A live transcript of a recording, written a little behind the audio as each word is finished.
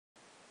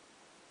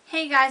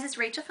Hey guys, it's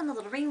Rachel from The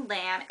Little Ring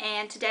Lamb,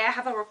 and today I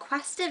have a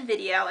requested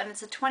video, and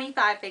it's a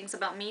 25 things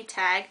about me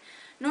tag.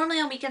 Normally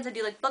on weekends I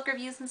do like book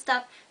reviews and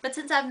stuff, but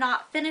since I've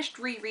not finished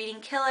rereading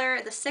Killer,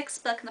 the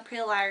 6th book in the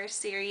Pretty Little Liars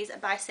series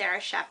by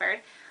Sarah Shepard,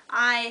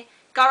 I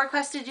got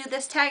requested to do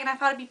this tag and I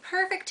thought it'd be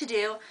perfect to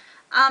do.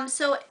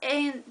 So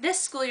in this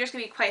school year is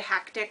going to be quite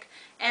hectic,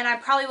 and I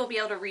probably won't be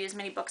able to read as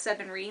many books as I've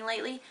been reading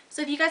lately.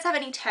 So if you guys have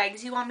any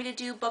tags you want me to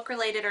do, book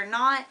related or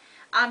not,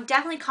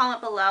 definitely comment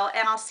below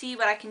and I'll see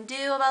what I can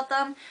do about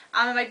them.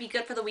 It might be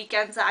good for the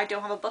weekends that I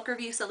don't have a book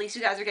review, so at least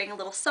you guys are getting a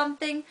little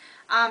something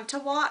to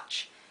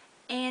watch.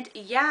 And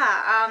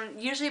yeah,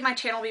 usually my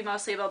channel will be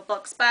mostly about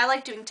books, but I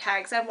like doing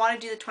tags. I want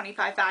to do the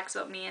 25 facts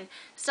about me and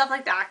stuff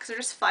like that because they're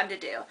just fun to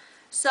do.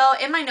 So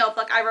in my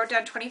notebook, I wrote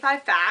down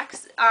 25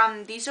 facts.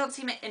 These don't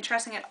seem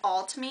interesting at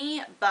all to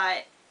me,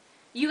 but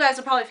you guys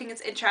will probably think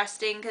it's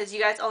interesting because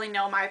you guys only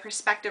know my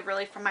perspective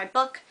really from my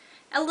book,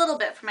 a little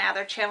bit from my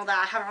other channel that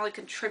I haven't really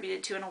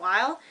contributed to in a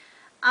while.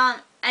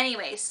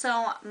 Anyway,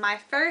 so my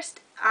first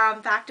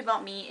fact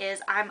about me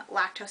is I'm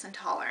lactose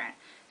intolerant.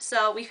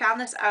 So we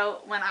found this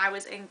out when I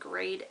was in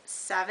grade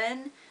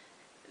 7.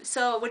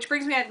 So, which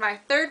brings me to my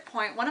third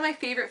point. One of my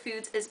favorite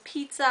foods is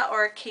pizza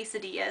or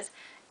quesadillas,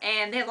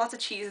 and they have lots of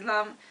cheese in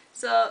them,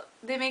 so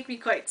they make me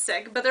quite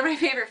sick, but they're my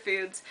favorite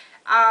foods.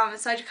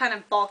 So I just kind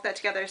of bulk that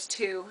together as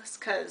two,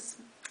 because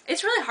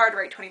it's really hard to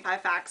write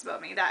 25 facts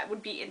about me that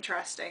would be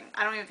interesting.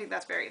 I don't even think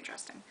that's very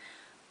interesting.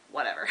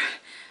 Whatever.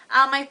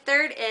 My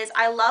third is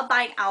I love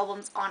buying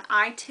albums on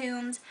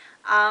iTunes.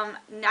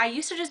 I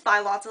used to just buy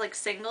lots of like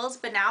singles,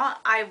 but now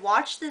I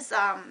watch this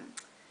I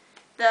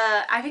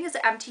think it's the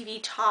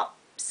MTV Top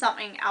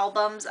Something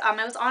albums.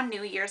 It was on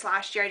New Year's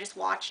last year. I just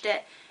watched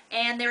it,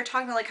 and they were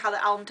talking about like how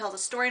the album tells a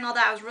story and all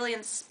that. I was really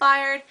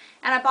inspired,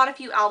 and I bought a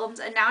few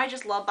albums, and now I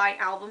just love buying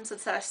albums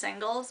instead of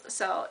singles,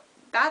 so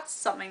that's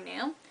something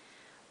new.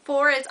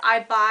 4 is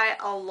I buy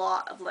a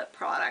lot of lip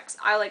products.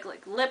 I like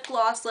lip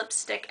gloss,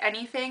 lipstick,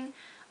 anything.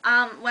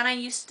 When I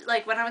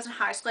was in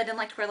high school, I didn't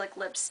like to wear like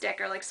lipstick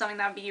or like something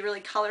that would be really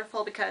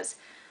colorful because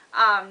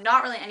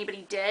not really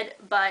anybody did,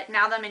 but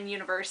now that I'm in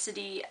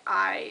university,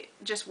 I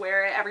just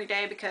wear it every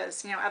day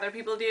because, you know, other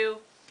people do.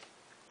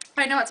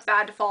 I know it's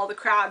bad to follow the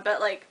crowd, but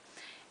like,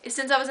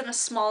 since I was in a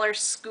smaller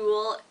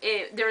school,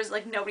 there was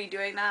like nobody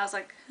doing that. I was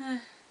like,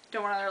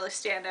 don't want to really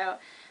stand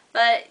out.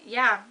 But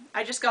yeah,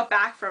 I just got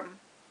back from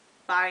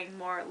buying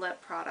more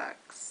lip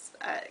products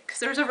because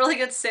there was a really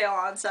good sale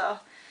on, so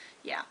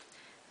yeah.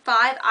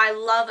 5, I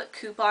love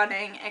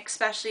couponing,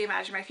 especially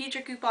Imagine My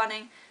Future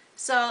couponing.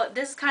 So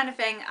this kind of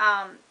thing,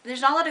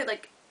 there's not a lot of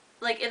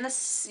like in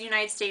the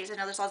United States, I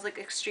know there's lots of like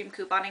extreme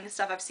couponing and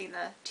stuff. I've seen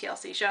the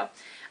TLC show.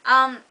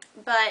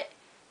 But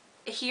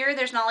here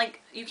there's not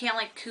like, you can't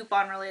like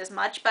coupon really as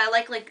much, but I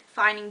like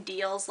finding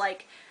deals.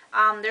 Like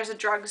there's a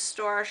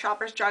drugstore,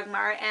 Shoppers Drug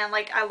Mart, and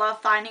like I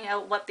love finding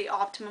out what the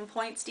Optimum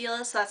Points deal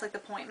is. So that's like the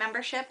point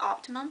membership,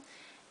 Optimum.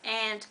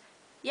 And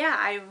yeah,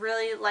 I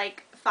really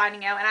like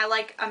finding out, and I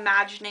like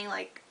imagining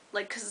like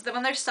because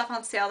when there's stuff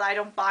on sale that I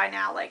don't buy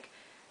now, like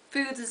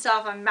foods and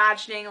stuff, I'm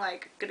imagining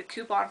like get a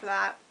coupon for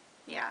that.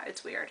 Yeah,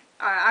 it's weird.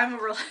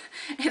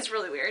 It's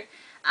really weird.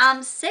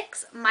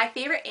 6, my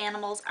favorite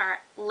animals are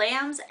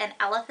lambs and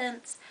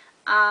elephants.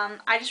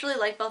 I just really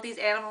like both these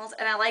animals,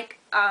 and I like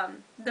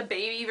the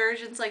baby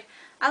versions. Like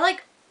I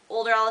like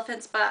older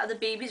elephants, but the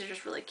babies are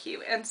just really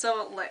cute, and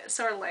so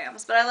are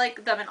lambs. But I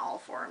like them in all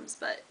forms.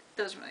 But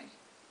those are really,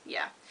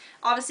 yeah.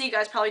 Obviously, you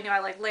guys probably know I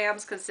like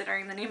lambs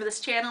considering the name of this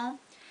channel.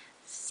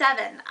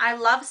 7, I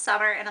love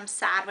summer and I'm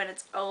sad when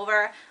it's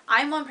over.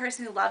 I'm one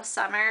person who loves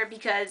summer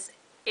because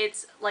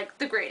it's like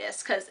the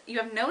greatest because you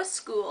have no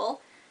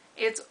school,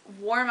 it's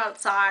warm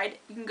outside,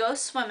 you can go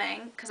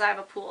swimming because I have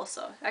a pool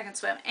so I can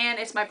swim, and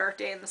it's my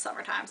birthday in the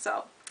summertime,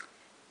 so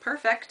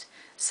perfect.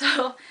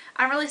 So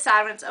I'm really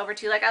sad when it's over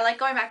too. Like I like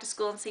going back to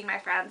school and seeing my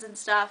friends and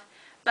stuff,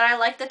 but I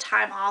like the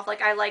time off.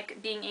 Like I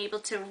like being able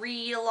to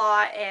read a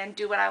lot and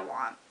do what I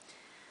want.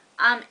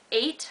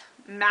 8,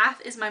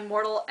 math is my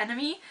mortal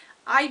enemy.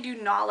 I do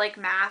not like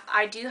math.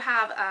 I do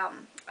have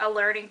a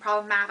learning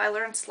problem with math. I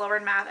learn slower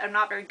in math. I'm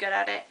not very good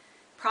at it.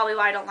 Probably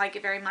why I don't like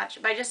it very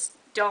much. But I just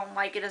don't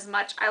like it as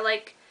much. I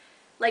like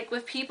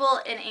with people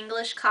in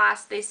English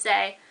class, they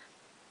say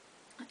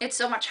it's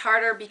so much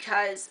harder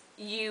because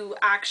you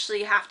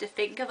actually have to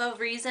think of a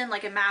reason.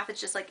 Like in math,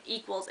 it's just like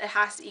equals. It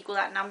has to equal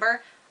that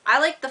number. I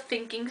like the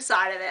thinking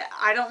side of it.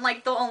 I don't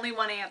like the only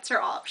one answer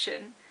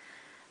option.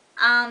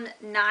 9,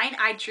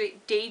 I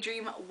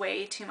daydream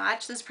way too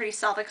much. This is pretty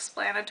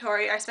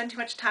self-explanatory. I spend too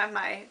much time in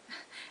my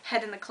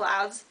head in the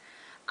clouds.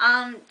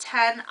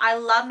 10, I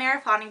love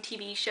marathoning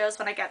TV shows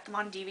when I get them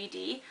on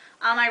DVD.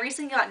 I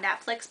recently got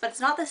Netflix, but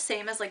it's not the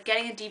same as like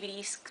getting a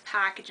DVD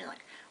package and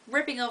like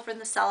ripping open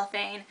the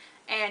cellophane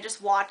and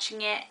just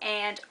watching it.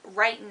 And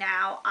right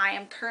now I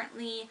am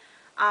currently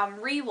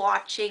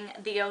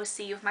rewatching The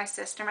OC with my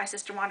sister. My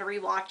sister wanted to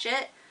rewatch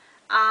it.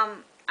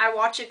 I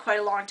watched it quite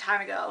a long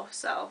time ago,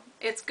 so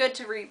it's good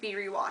to be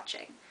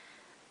rewatching.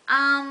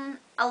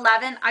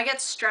 11, I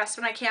get stressed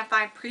when I can't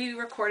find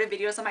pre-recorded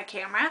videos on my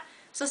camera.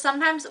 So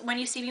sometimes when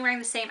you see me wearing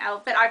the same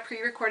outfit, I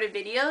pre-recorded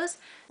videos,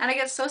 and I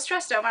get so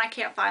stressed out when I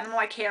can't find them on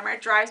my camera.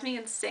 It drives me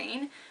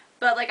insane.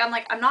 But like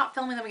I'm not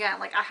filming them again.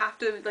 Like I have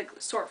to like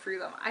sort through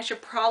them. I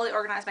should probably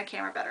organize my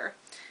camera better.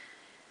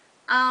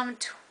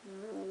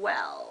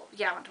 12.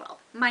 Yeah, I'm 12.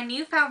 My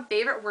newfound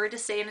favorite word to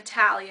say in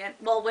Italian,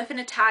 well, with an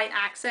Italian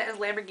accent, is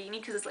Lamborghini,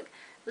 because it's like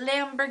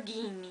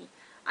Lamborghini.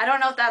 I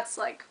don't know if that's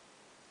like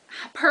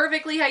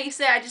perfectly how you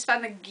say it. I just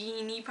found the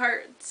 "gini"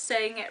 part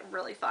saying it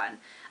really fun.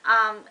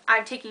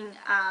 I'm taking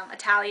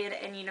Italian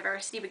in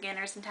university,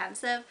 beginners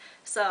intensive,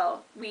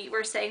 so we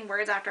were saying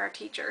words after our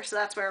teacher, so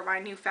that's where my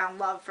newfound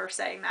love for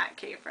saying that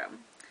came from.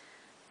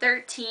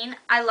 13,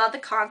 I love the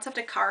concept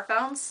of car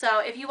phones. So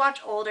if you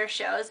watch older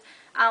shows,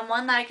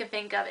 one that I can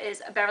think of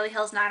is Beverly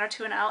Hills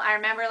 90210. I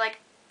remember like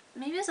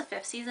maybe it was the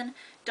 5th season,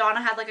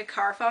 Donna had like a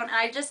car phone, and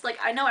I just like,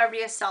 I know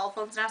everybody has cell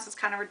phones now, so it's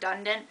kind of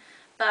redundant,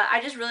 but I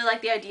just really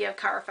like the idea of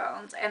car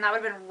phones, and that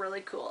would have been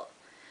really cool.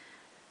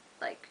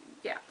 Like,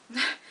 yeah.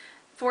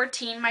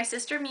 14, my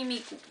sister and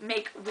me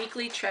make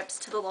weekly trips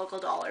to the local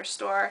dollar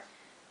store.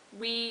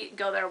 We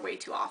go there way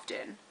too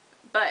often.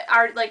 But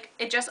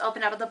it just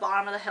opened up at the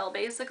bottom of the hill,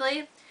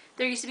 basically.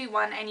 There used to be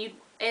one, and it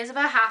is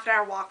about a half an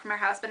hour walk from our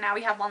house, but now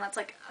we have one that's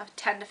like a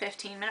 10 to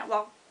 15 minute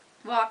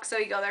walk, so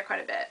we go there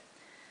quite a bit.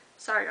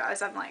 Sorry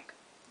guys, I'm like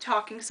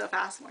talking so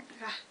fast. I'm like,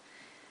 ugh.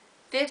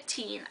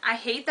 15, I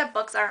hate that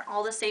books aren't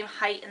all the same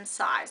height and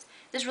size.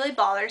 This really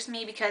bothers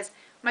me because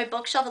my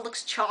bookshelf, it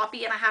looks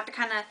choppy, and I have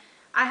to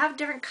I have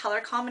different color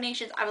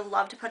combinations I would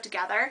love to put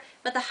together,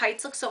 but the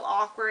heights look so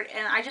awkward,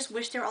 and I just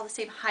wish they were all the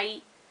same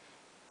height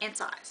and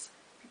size.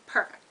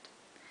 Perfect.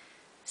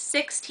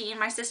 16,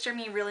 my sister and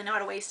me really know how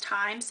to waste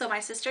time, so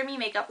my sister and me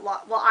make up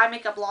I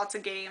make up lots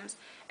of games,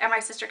 and my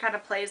sister kind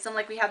of plays them.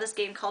 Like, we have this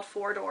game called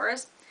Four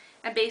Doors,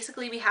 and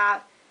basically we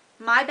have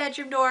my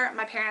bedroom door,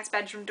 my parents'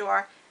 bedroom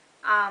door,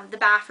 the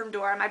bathroom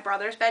door, and my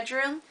brother's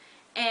bedroom,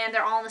 and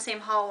they're all in the same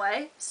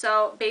hallway.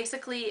 So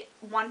basically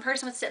one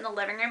person would sit in the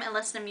living room and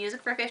listen to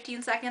music for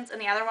 15 seconds,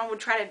 and the other one would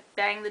try to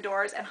bang the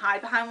doors and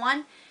hide behind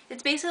one.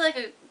 It's basically like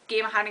a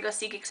game of hide and go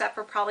seek, except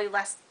for probably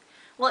less,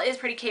 well, it is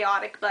pretty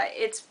chaotic, but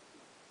it's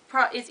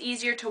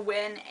easier to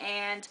win,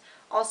 and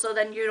also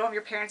then you don't have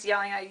your parents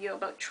yelling at you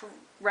about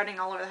running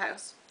all over the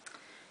house.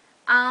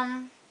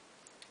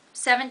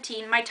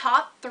 17, my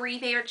top 3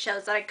 favorite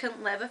shows that I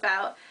couldn't live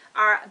without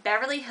are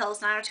Beverly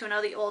Hills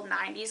 90210, the old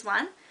 90s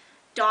one,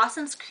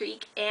 Dawson's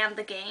Creek, and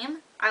The Game.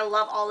 I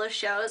love all those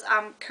shows.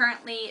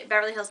 Currently,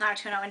 Beverly Hills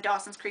 90210 and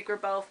Dawson's Creek were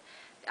both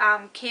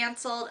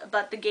canceled,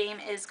 but The Game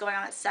is going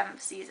on its 7th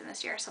season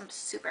this year, so I'm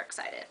super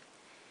excited.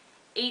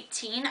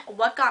 18,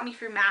 what got me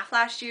through math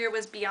last year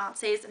was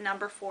Beyonce's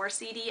Number 4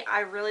 CD. I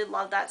really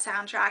love that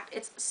soundtrack.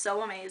 It's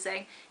so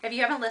amazing. If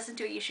you haven't listened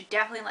to it, you should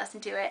definitely listen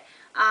to it.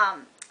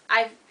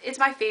 It's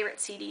my favorite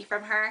CD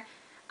from her.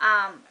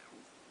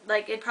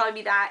 Like, it'd probably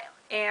be that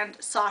and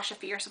Sasha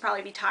Fierce would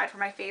probably be tied for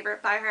my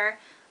favorite by her.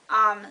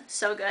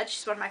 So good.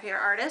 She's one of my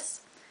favorite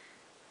artists.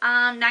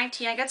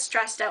 19, I get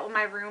stressed out when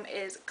my room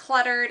is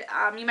cluttered.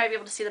 You might be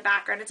able to see the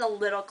background. It's a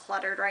little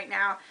cluttered right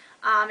now.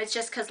 It's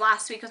just because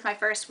last week was my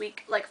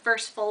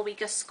first full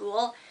week of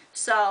school,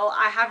 so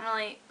I haven't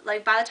really,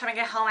 like, by the time I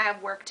get home I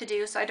have work to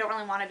do, so I don't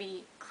really want to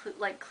be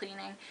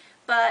cleaning,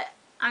 but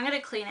I'm going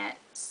to clean it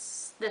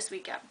this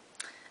weekend.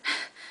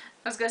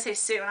 I was going to say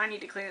soon. I need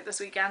to clean it this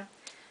weekend.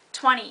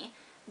 20,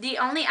 the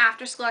only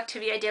after school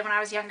activity I did when I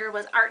was younger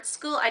was art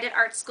school. I did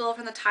art school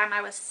from the time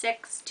I was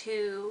 6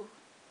 to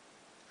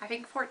I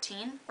think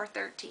 14 or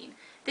 13.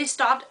 They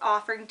stopped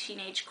offering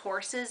teenage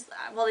courses.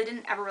 Well, they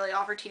didn't ever really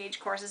offer teenage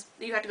courses.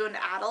 You had to go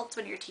into adults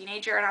when you're a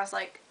teenager, and I was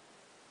like,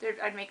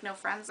 I'd make no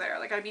friends there.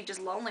 Like, I'd be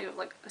just lonely with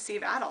like a sea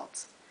of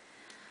adults.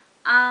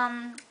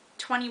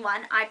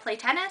 21, I play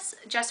tennis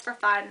just for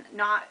fun,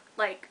 not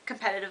like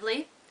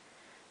competitively.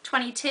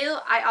 22,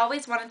 I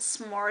always wanted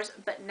s'mores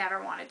but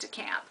never wanted to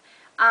camp.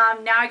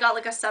 Now I got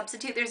like a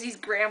substitute. There's these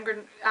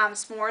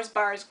s'mores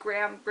bars,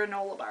 graham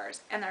granola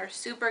bars, and they're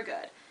super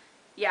good.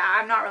 Yeah,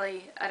 I'm not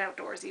really an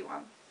outdoorsy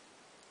one.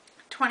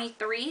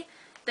 23,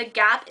 The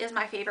Gap is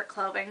my favorite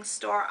clothing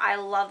store. I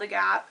love The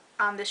Gap.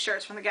 This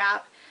shirt's from The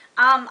Gap.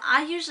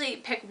 I usually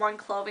pick one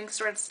clothing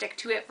store and stick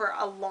to it for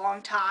a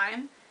long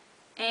time.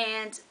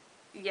 And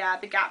yeah,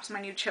 The Gap's my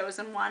new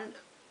chosen one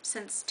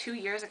since 2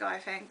 years ago, I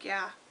think.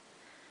 Yeah.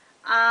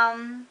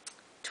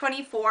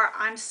 24,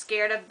 I'm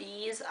scared of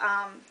bees,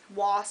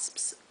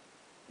 wasps,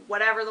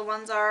 whatever the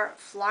ones are,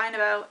 flying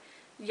about,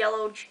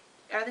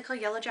 are they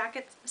called yellow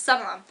jackets?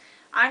 Some of them.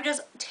 I'm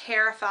just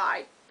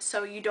terrified,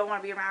 so you don't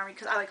want to be around me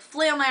because I like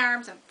flail my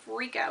arms and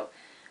freak out.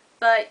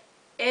 But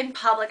in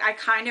public, I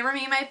kind of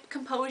remain my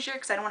composure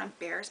because I don't want to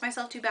embarrass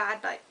myself too bad,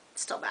 but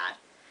it's still bad.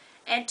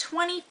 And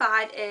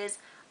 25 is,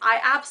 I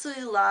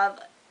absolutely love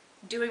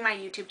doing my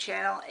YouTube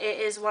channel. It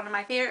is one of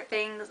my favorite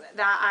things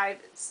that I've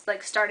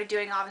like started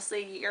doing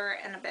obviously a year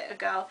and a bit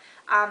ago.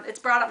 It's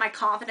brought up my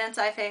confidence,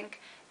 I think,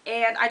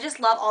 and I just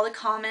love all the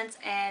comments,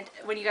 and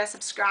when you guys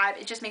subscribe,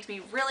 it just makes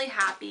me really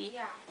happy.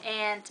 Yeah.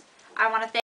 And I want to thank